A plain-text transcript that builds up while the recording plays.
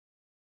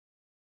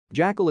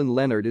Jacqueline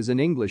Leonard is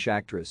an English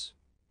actress.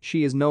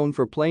 She is known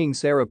for playing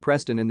Sarah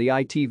Preston in the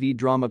ITV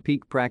drama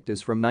Peak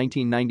Practice from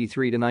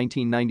 1993 to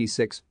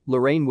 1996,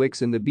 Lorraine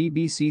Wicks in the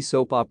BBC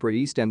soap opera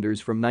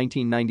EastEnders from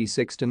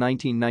 1996 to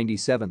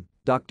 1997,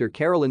 Dr.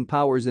 Carolyn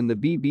Powers in the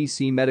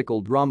BBC medical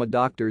drama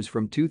Doctors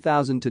from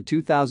 2000 to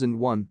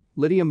 2001,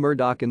 Lydia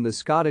Murdoch in the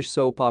Scottish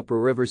soap opera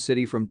River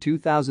City from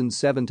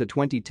 2007 to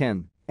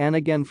 2010, and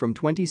again from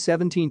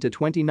 2017 to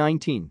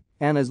 2019,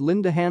 and as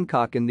Linda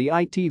Hancock in the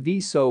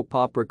ITV soap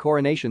opera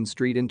Coronation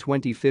Street in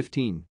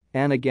 2015,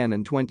 and again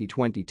in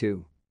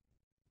 2022.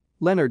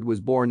 Leonard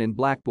was born in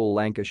Blackpool,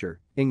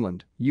 Lancashire,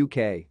 England,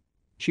 UK.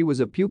 She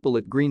was a pupil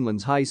at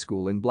Greenlands High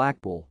School in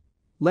Blackpool.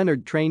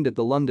 Leonard trained at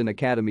the London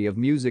Academy of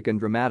Music and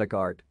Dramatic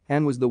Art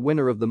and was the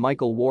winner of the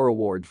Michael War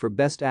Award for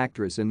Best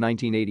Actress in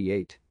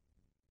 1988.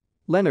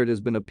 Leonard has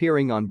been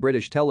appearing on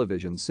British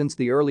television since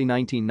the early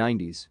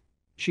 1990s.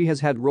 She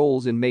has had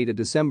roles in May to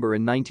December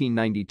in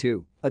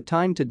 1992, A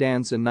Time to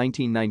Dance in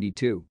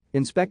 1992,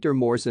 Inspector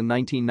Morse in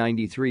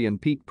 1993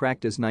 and Peak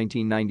Practice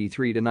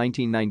 1993 to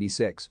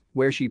 1996,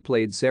 where she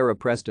played Sarah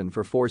Preston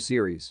for 4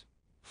 series.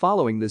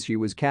 Following this she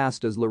was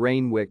cast as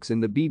Lorraine Wicks in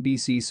the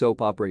BBC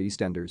soap opera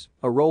EastEnders,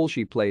 a role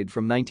she played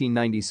from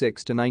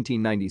 1996 to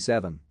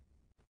 1997.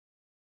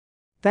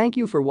 Thank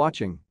you for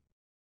watching.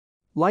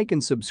 Like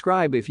and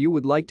subscribe if you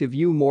would like to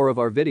view more of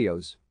our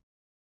videos.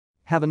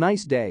 Have a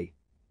nice day.